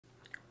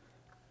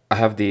I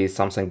have the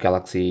Samsung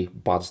Galaxy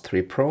Buds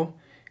 3 Pro,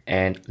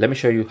 and let me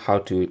show you how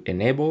to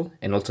enable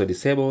and also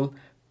disable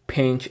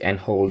pinch and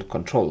hold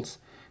controls.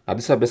 Now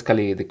these are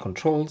basically the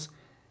controls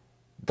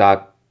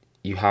that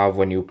you have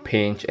when you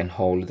pinch and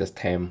hold the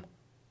stem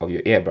of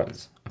your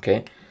earbuds.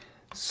 Okay,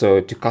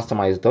 so to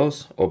customize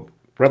those, or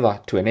rather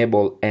to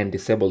enable and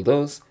disable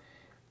those,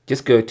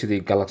 just go to the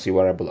Galaxy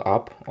Wearable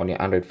app on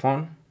your Android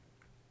phone.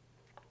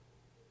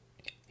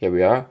 Here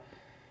we are,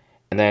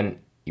 and then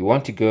you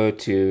want to go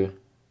to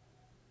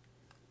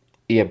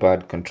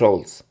Earbud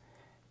Controls.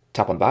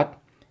 Tap on that,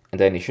 and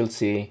then you should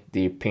see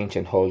the pinch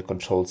and hold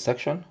controls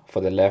section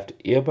for the left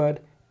earbud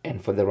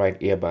and for the right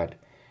earbud.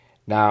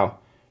 Now,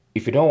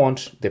 if you don't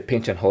want the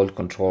pinch and hold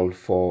control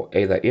for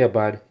either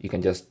earbud, you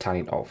can just turn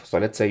it off. So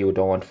let's say you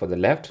don't want for the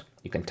left,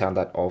 you can turn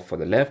that off for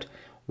the left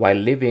while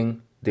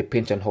leaving the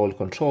pinch and hold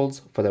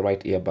controls for the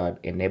right earbud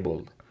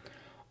enabled.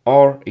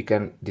 Or you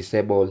can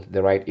disable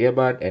the right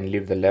earbud and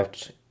leave the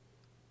left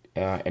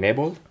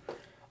enabled,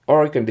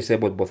 or you can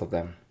disable both of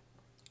them.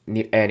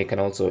 And you can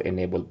also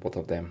enable both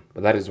of them,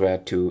 but that is where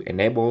to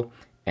enable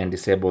and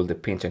disable the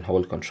pinch and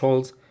hold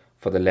controls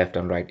for the left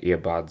and right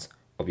earbuds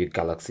of your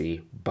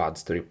Galaxy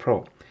Buds 3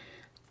 Pro.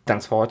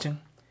 Thanks for watching.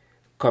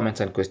 Comments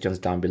and questions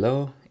down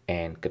below,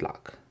 and good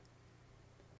luck.